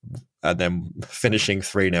and then finishing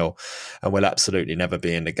 3-0 and will absolutely never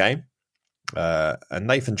be in the game. And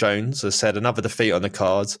Nathan Jones has said another defeat on the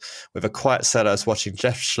cards with a quiet Selhurst watching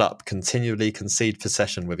Jeff Schlupp continually concede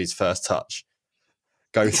possession with his first touch.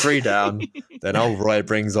 Go 3 down, then old Roy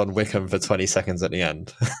brings on Wickham for 20 seconds at the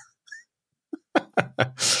end.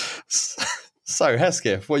 So,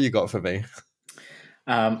 Hesketh, what you got for me?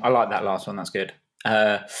 I like that last one. That's good.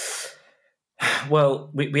 Well,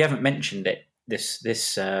 we haven't mentioned it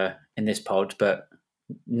this in this pod, but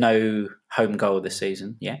no home goal this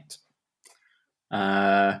season yet.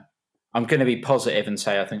 I'm going to be positive and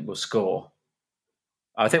say I think we'll score.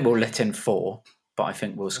 I think we'll let in 4, but I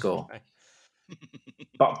think we'll score. Okay.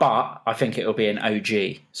 but I think it'll be an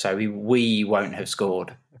OG, so we won't have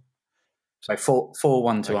scored. So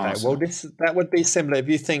 4-1 to Arsenal. Well, that would be similar. If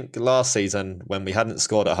you think last season when we hadn't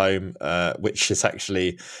scored at home, which is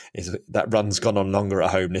actually that run's gone on longer at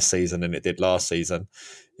home this season than it did last season.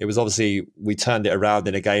 It was obviously we turned it around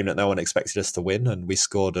in a game that no one expected us to win, and we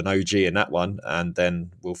scored an OG in that one, and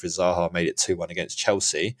then Wilfried Zaha made it 2-1 against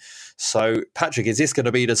Chelsea. So, Patrick, is this going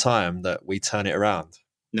to be the time that we turn it around?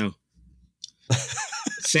 No.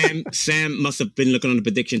 Sam must have been looking on the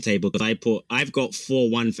prediction table because I've got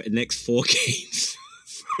 4-1 for the next 4 games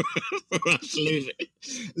for us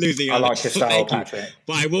losing. I like your style, Patrick.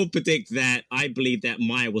 But I will predict that I believe that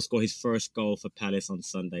Maya will score his first goal for Palace on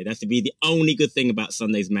Sunday. That's to be the only good thing about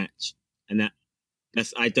Sunday's match, and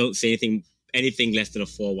that's I don't see anything less than a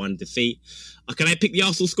 4-1 defeat. Can I pick the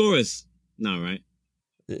Arsenal scorers? No, right?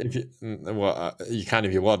 You can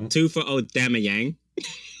if you want. 2 for Aubameyang.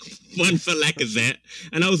 1 for Lacazette,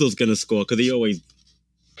 and Ozil's going to score because he always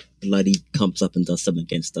bloody comes up and does something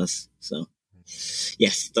against us. So,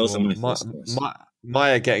 yes, those are my first scores.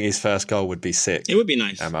 Maya getting his first goal would be sick. It would be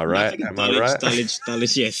nice. Am I right?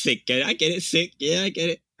 Dulwich, yeah, sick. I get it, sick. Yeah, I get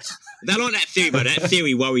it. I don't like that theory, but that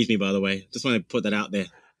theory worries me, by the way. Just want to put that out there.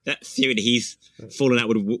 That theory that he's fallen out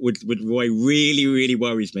with Roy really, really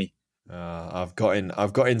worries me. I've got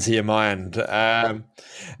into your mind.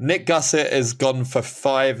 Nick Gussett has gone for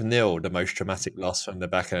 5-0, the most dramatic loss from the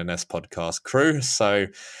Back of the Nest podcast crew. So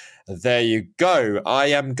there you go.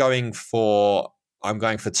 I'm going for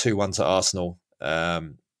 2-1 to Arsenal.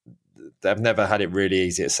 They've never had it really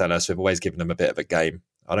easy at Selhurst. We've always given them a bit of a game.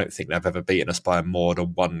 I don't think they've ever beaten us by more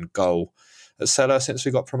than 1 goal at Selhurst since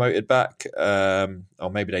we got promoted back. Or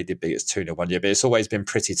maybe they did beat us 2-0 one year, but it's always been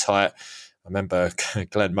pretty tight. I remember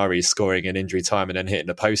Glenn Murray scoring in injury time and then hitting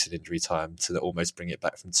the post in injury time to almost bring it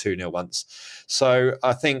back from 2-0 once. So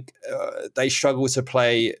I think they struggle to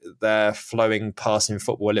play their flowing passing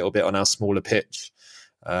football a little bit on our smaller pitch.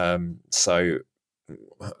 So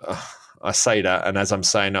I say that, and as I'm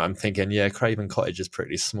saying that, I'm thinking, yeah, Craven Cottage is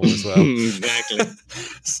pretty small as well. Exactly.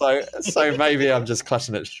 so maybe I'm just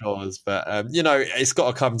clutching at straws, but it's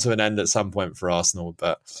got to come to an end at some point for Arsenal.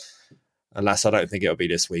 But alas, I don't think it'll be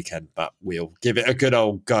this weekend, but we'll give it a good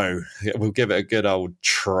old go. We'll give it a good old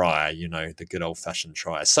try, the good old-fashioned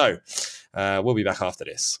try. So we'll be back after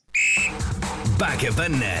this. Back of the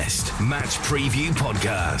Nest Match Preview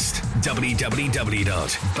Podcast.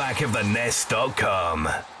 www.backofthenest.com.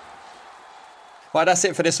 Well, that's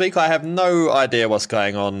it for this week. I have no idea what's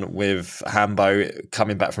going on with Hambo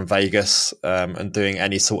coming back from Vegas and doing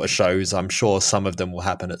any sort of shows. I'm sure some of them will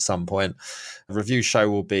happen at some point. The review show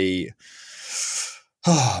will be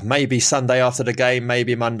maybe Sunday after the game,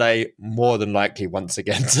 maybe Monday, more than likely once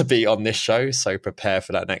again to be on this show. So prepare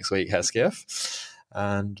for that next week, Hesketh.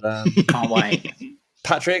 And can't wait.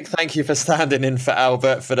 Patrick, thank you for standing in for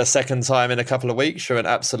Albert for the second time in a couple of weeks. You're an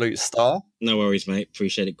absolute star. No worries, mate.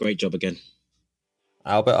 Appreciate it. Great job again.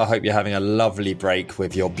 Albert, I hope you're having a lovely break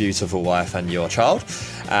with your beautiful wife and your child.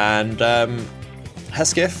 And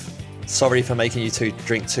Hesketh, sorry for making you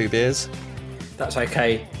drink 2 beers. That's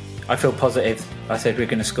okay. I feel positive. I said we're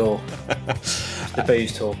going to score. It's the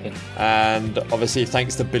booze talking. And obviously,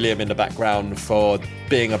 thanks to Billiam in the background for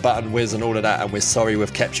being a button whiz and all of that. And we're sorry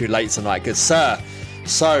we've kept you late tonight, good sir.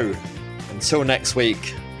 So, until next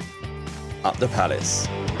week, up the Palace.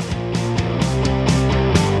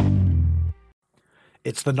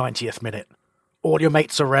 It's the 90th minute. All your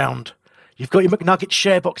mates around. You've got your McNugget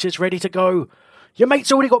share boxes ready to go. Your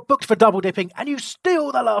mate's already got booked for double dipping, and you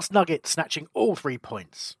steal the last nugget, snatching all 3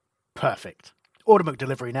 points. Perfect. Order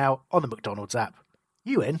McDelivery now on the McDonald's app.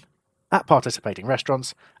 You in? At participating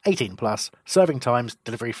restaurants, 18 plus, serving times,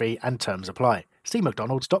 delivery fee, and terms apply. See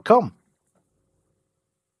mcdonalds.com.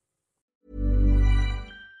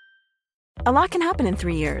 A lot can happen in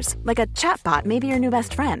 3 years, like a chatbot may be your new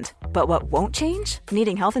best friend. But what won't change?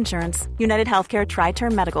 Needing health insurance. United Healthcare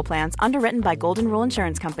Tri-Term Medical Plans, underwritten by Golden Rule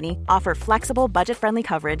Insurance Company, offer flexible, budget-friendly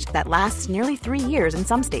coverage that lasts nearly 3 years in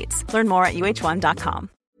some states. Learn more at uh1.com.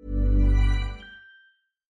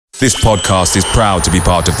 This podcast is proud to be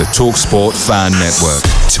part of the TalkSport Fan Network.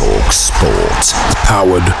 TalkSport.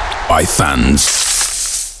 Powered by fans.